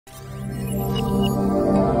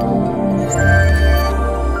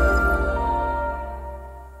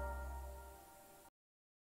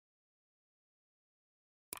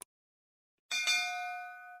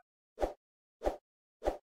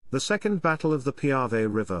The Second Battle of the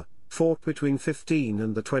Piave River, fought between 15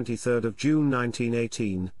 and the 23rd of June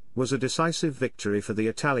 1918, was a decisive victory for the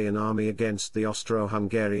Italian army against the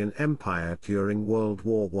Austro-Hungarian Empire during World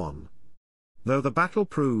War I. Though the battle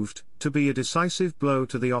proved to be a decisive blow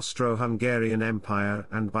to the Austro-Hungarian Empire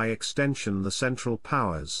and by extension the Central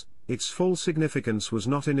Powers, its full significance was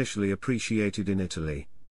not initially appreciated in Italy.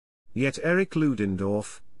 Yet Erich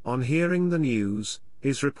Ludendorff, on hearing the news,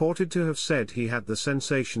 is reported to have said he had the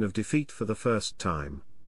sensation of defeat for the first time.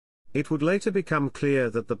 It would later become clear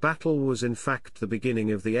that the battle was in fact the beginning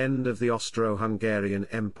of the end of the Austro-Hungarian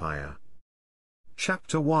Empire.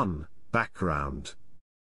 Chapter 1: Background.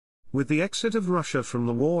 With the exit of Russia from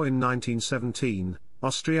the war in 1917,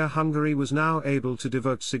 Austria-Hungary was now able to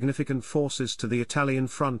devote significant forces to the Italian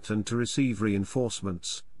front and to receive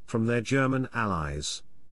reinforcements from their German allies.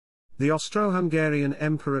 The Austro-Hungarian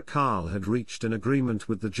Emperor Karl had reached an agreement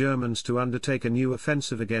with the Germans to undertake a new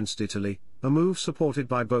offensive against Italy, a move supported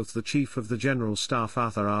by both the Chief of the General Staff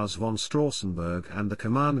Arthur Ars von Straußenberg and the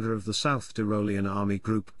commander of the South Tyrolean Army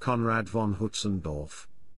Group Konrad von Hötzendorf.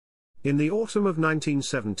 In the autumn of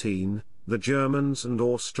 1917, the Germans and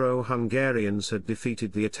Austro-Hungarians had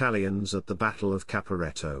defeated the Italians at the Battle of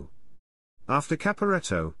Caporetto. After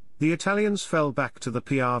Caporetto, the Italians fell back to the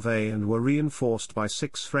Piave and were reinforced by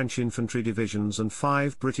 6 French infantry divisions and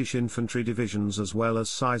 5 British infantry divisions as well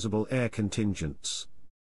as sizable air contingents.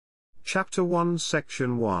 Chapter 1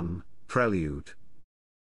 Section 1, Prelude.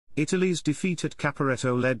 Italy's defeat at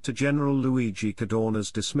Caporetto led to General Luigi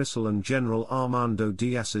Cadorna's dismissal and General Armando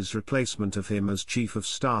Diaz's replacement of him as Chief of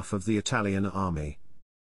Staff of the Italian Army.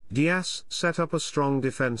 Diaz set up a strong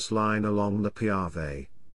defense line along the Piave.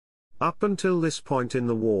 Up until this point in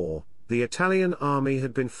the war, the Italian army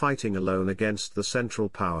had been fighting alone against the Central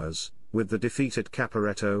Powers. With the defeat at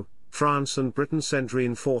Caporetto, France and Britain sent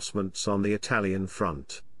reinforcements on the Italian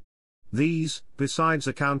front. These, besides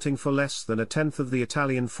accounting for less than a tenth of the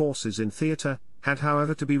Italian forces in theatre, had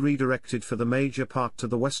however to be redirected for the major part to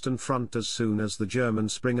the Western Front as soon as the German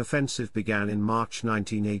spring offensive began in March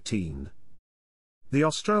 1918. The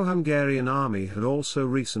Austro-Hungarian army had also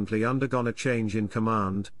recently undergone a change in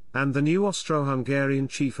command, and the new Austro-Hungarian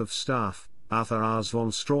Chief of Staff, Arthur Ars von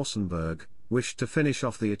Straußenberg, wished to finish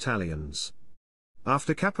off the Italians.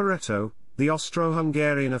 After Caporetto, the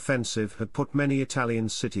Austro-Hungarian offensive had put many Italian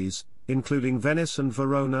cities, including Venice and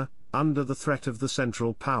Verona, under the threat of the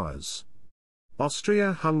Central Powers.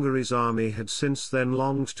 Austria-Hungary's army had since then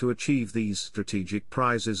longed to achieve these strategic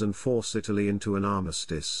prizes and force Italy into an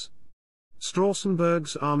armistice.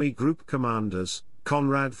 Straußenberg's army group commanders,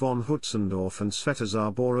 Konrad von Hötzendorf and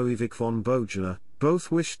Svetozar Borojevic von Bojana,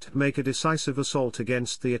 both wished to make a decisive assault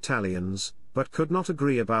against the Italians, but could not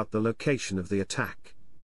agree about the location of the attack.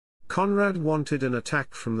 Konrad wanted an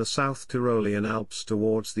attack from the South Tyrolean Alps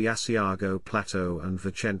towards the Asiago Plateau and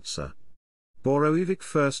Vicenza. Borojevic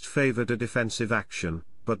first favored a defensive action,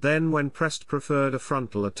 but then when pressed preferred a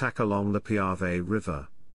frontal attack along the Piave River.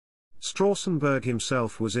 Straußenberg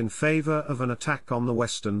himself was in favor of an attack on the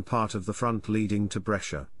western part of the front leading to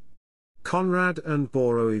Brescia. Konrad and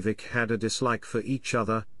Borojevic had a dislike for each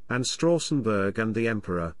other, and Straußenberg and the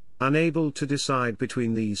Emperor, unable to decide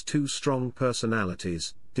between these two strong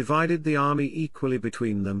personalities, divided the army equally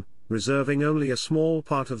between them, reserving only a small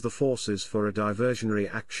part of the forces for a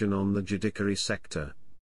diversionary action on the Giudicarie sector.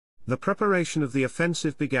 The preparation of the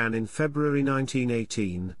offensive began in February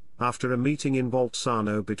 1918, after a meeting in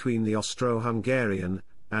Bolzano between the Austro-Hungarian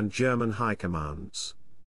and German high commands.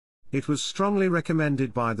 It was strongly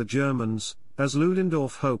recommended by the Germans, as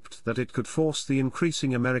Ludendorff hoped that it could force the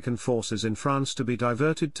increasing American forces in France to be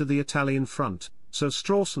diverted to the Italian front, so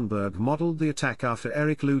Straußenberg modeled the attack after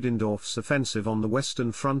Erich Ludendorff's offensive on the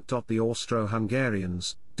Western Front. The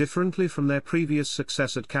Austro-Hungarians, differently from their previous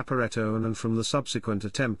success at Caporetto and from the subsequent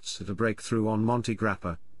attempts at a breakthrough on Monte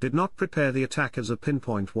Grappa, did not prepare the attack as a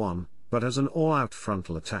pinpoint one, but as an all-out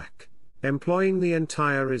frontal attack, employing the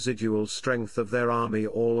entire residual strength of their army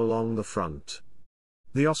all along the front.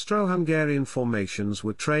 The Austro-Hungarian formations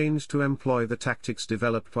were trained to employ the tactics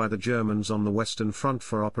developed by the Germans on the Western Front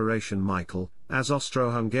for Operation Michael, as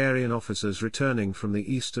Austro-Hungarian officers returning from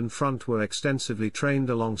the Eastern Front were extensively trained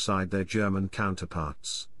alongside their German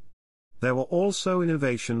counterparts. There were also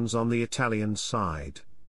innovations on the Italian side.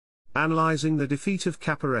 Analyzing the defeat of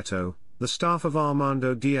Caporetto, the staff of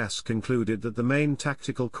Armando Diaz concluded that the main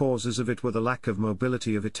tactical causes of it were the lack of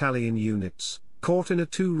mobility of Italian units, caught in a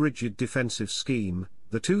too rigid defensive scheme,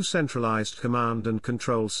 the too centralized command and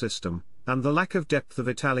control system, and the lack of depth of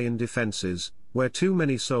Italian defenses, where too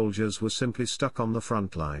many soldiers were simply stuck on the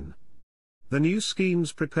front line. The new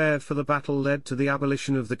schemes prepared for the battle led to the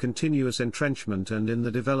abolition of the continuous entrenchment and in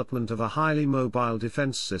the development of a highly mobile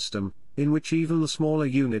defense system, in which even the smaller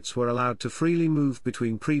units were allowed to freely move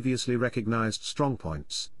between previously recognized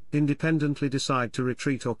strongpoints, independently decide to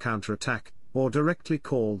retreat or counterattack, or directly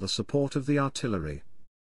call the support of the artillery.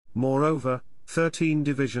 Moreover, 13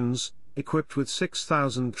 divisions, equipped with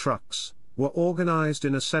 6,000 trucks, were organized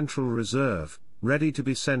in a central reserve, ready to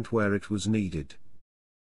be sent where it was needed.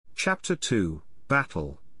 Chapter 2,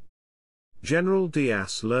 Battle. General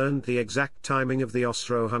Diaz learned the exact timing of the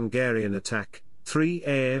Austro-Hungarian attack, 3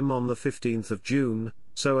 a.m. on the 15th of June,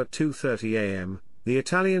 so at 2:30 a.m., the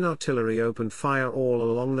Italian artillery opened fire all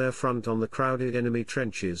along their front on the crowded enemy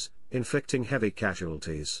trenches, inflicting heavy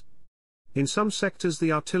casualties. In some sectors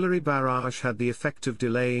the artillery barrage had the effect of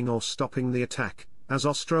delaying or stopping the attack, as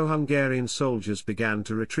Austro-Hungarian soldiers began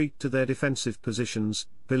to retreat to their defensive positions,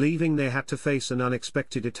 believing they had to face an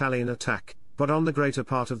unexpected Italian attack, but on the greater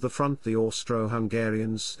part of the front the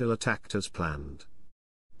Austro-Hungarians still attacked as planned.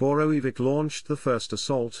 Borovic launched the first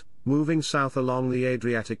assault, moving south along the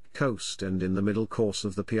Adriatic coast and in the middle course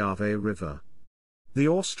of the Piave River. The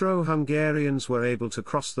Austro-Hungarians were able to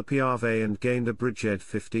cross the Piave and gained a bridgehead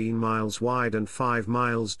 15 miles wide and 5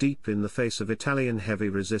 miles deep in the face of Italian heavy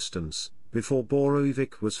resistance, before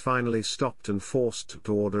Borovic was finally stopped and forced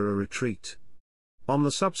to order a retreat. On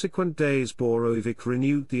the subsequent days Borovic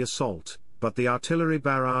renewed the assault, but the artillery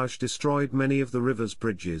barrage destroyed many of the river's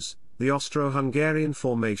bridges. The Austro-Hungarian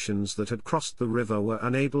formations that had crossed the river were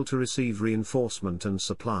unable to receive reinforcement and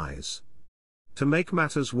supplies. To make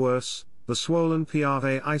matters worse, the swollen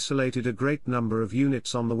Piave isolated a great number of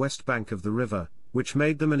units on the west bank of the river, which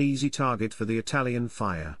made them an easy target for the Italian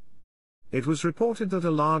fire. It was reported that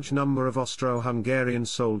a large number of Austro-Hungarian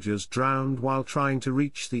soldiers drowned while trying to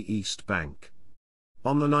reach the east bank.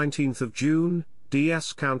 On the 19th of June,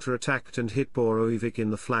 Diaz counterattacked and hit Borovic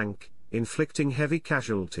in the flank, inflicting heavy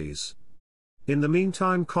casualties. In the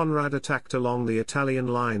meantime Conrad attacked along the Italian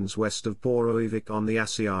lines west of Borovic on the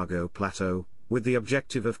Asiago plateau, with the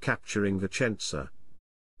objective of capturing Vicenza.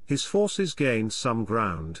 His forces gained some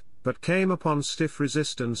ground, but came upon stiff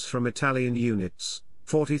resistance from Italian units.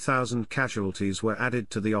 40,000 casualties were added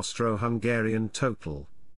to the Austro-Hungarian total.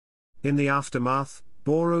 In the aftermath,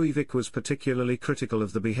 Borovic was particularly critical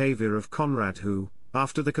of the behavior of Conrad who,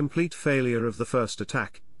 after the complete failure of the first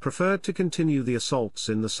attack, preferred to continue the assaults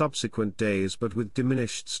in the subsequent days but with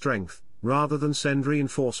diminished strength, rather than send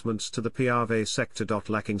reinforcements to the Piave sector.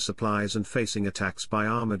 Lacking supplies and facing attacks by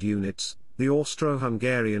armored units, the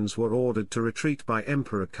Austro-Hungarians were ordered to retreat by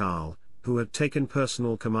Emperor Karl, who had taken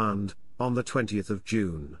personal command, on the 20th of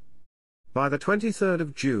June. By the 23rd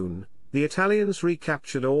of June, the Italians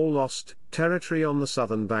recaptured all lost territory on the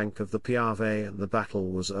southern bank of the Piave and the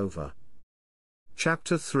battle was over.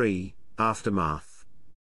 Chapter 3, Aftermath.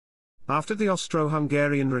 After the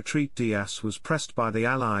Austro-Hungarian retreat, Diaz was pressed by the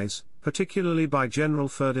Allies, particularly by General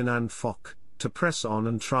Ferdinand Foch, to press on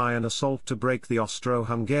and try an assault to break the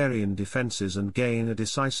Austro-Hungarian defences and gain a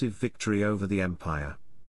decisive victory over the empire.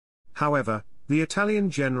 However, the Italian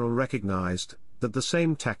general recognized that the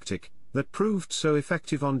same tactic, that proved so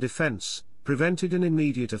effective on defense, prevented an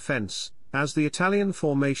immediate offense, as the Italian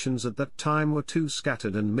formations at that time were too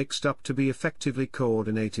scattered and mixed up to be effectively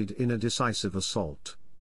coordinated in a decisive assault.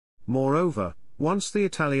 Moreover, once the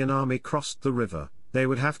Italian army crossed the river, they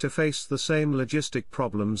would have to face the same logistic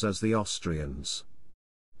problems as the Austrians.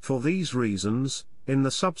 For these reasons, in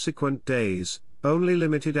the subsequent days, only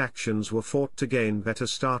limited actions were fought to gain better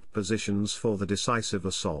start positions for the decisive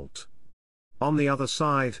assault. On the other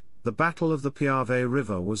side, the Battle of the Piave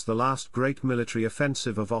River was the last great military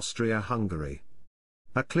offensive of Austria-Hungary.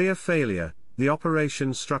 A clear failure, the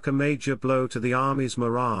operation struck a major blow to the army's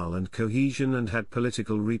morale and cohesion and had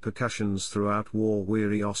political repercussions throughout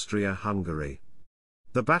war-weary Austria-Hungary.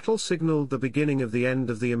 The battle signaled the beginning of the end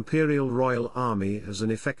of the Imperial Royal Army as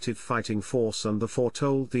an effective fighting force and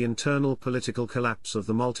foretold the internal political collapse of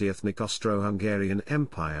the multi-ethnic Austro-Hungarian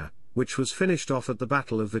Empire, which was finished off at the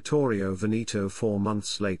Battle of Vittorio Veneto 4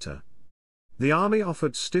 months later. The army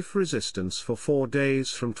offered stiff resistance for 4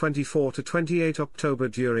 days from 24 to 28 October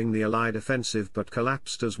during the Allied offensive but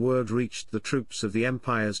collapsed as word reached the troops of the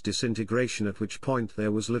Empire's disintegration, at which point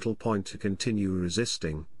there was little point to continue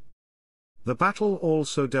resisting. The battle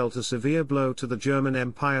also dealt a severe blow to the German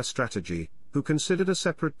Empire strategy, who considered a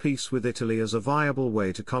separate peace with Italy as a viable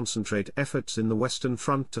way to concentrate efforts in the Western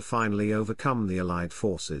Front to finally overcome the Allied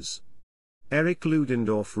forces. Erich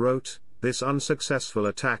Ludendorff wrote, "This unsuccessful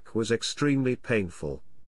attack was extremely painful.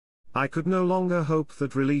 I could no longer hope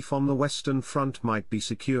that relief on the Western Front might be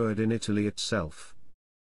secured in Italy itself."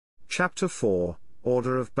 Chapter 4,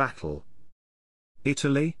 Order of Battle.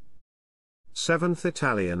 Italy. 7th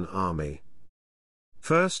Italian Army.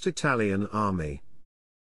 1st Italian Army.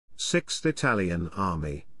 6th Italian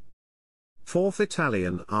Army. 4th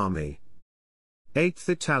Italian Army. 8th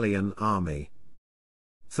Italian Army.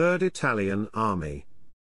 3rd Italian Army.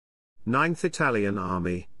 9th Italian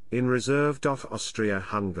Army, in reserve.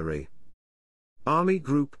 Austria-Hungary. Army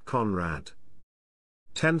Group Conrad.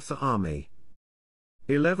 10th Army.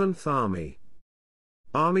 11th Army.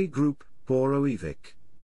 Army Group Borowiec.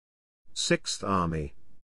 6th Army.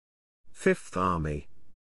 5th Army.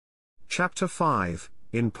 Chapter 5,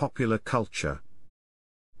 in Popular Culture.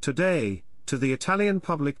 Today, to the Italian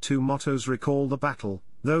public, two mottos recall the battle,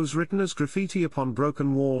 those written as graffiti upon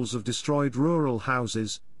broken walls of destroyed rural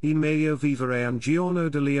houses: "In meglio vivere un giorno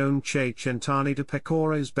de leone che cent'anni de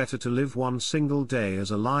pecora." Is better to live one single day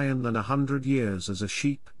as a lion than 100 years as a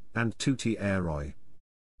sheep, and tutti eroi.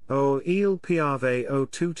 O il Piave, o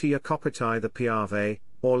tutti accoppiati the Piave,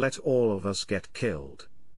 or let all of us get killed.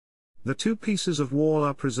 The two pieces of wall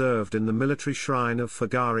are preserved in the military shrine of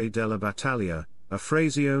Fagari della Battaglia, a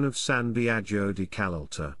frazione of San Biagio di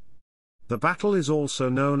Calalta. The battle is also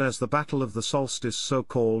known as the Battle of the Solstice, so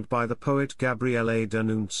called by the poet Gabriele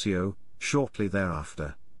D'Annunzio, shortly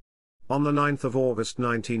thereafter. On the 9th of August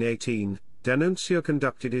 1918, D'Annunzio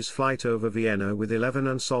conducted his flight over Vienna with 11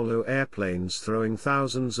 Ansaldo airplanes, throwing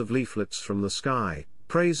thousands of leaflets from the sky,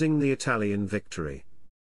 praising the Italian victory.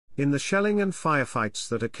 In the shelling and firefights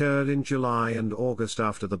that occurred in July and August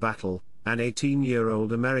after the battle, an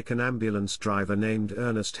 18-year-old American ambulance driver named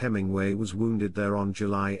Ernest Hemingway was wounded there on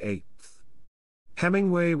July 8.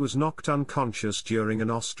 Hemingway was knocked unconscious during an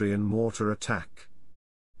Austrian mortar attack.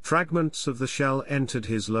 Fragments of the shell entered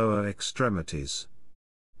his lower extremities.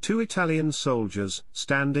 2 Italian soldiers,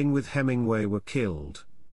 standing with Hemingway, were killed.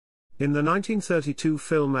 In the 1932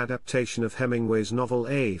 film adaptation of Hemingway's novel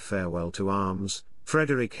A Farewell to Arms,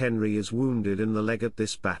 Frederick Henry is wounded in the leg at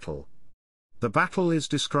this battle. The battle is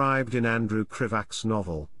described in Andrew Krivac's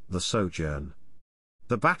novel, The Sojourn.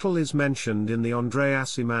 The battle is mentioned in the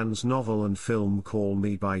Andreas Iman's novel and film Call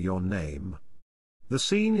Me By Your Name. The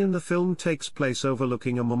scene in the film takes place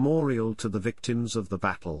overlooking a memorial to the victims of the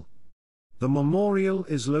battle. The memorial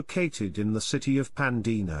is located in the city of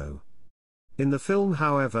Pandino. In the film,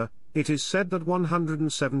 however, it is said that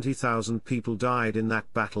 170,000 people died in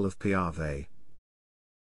that Battle of Piave.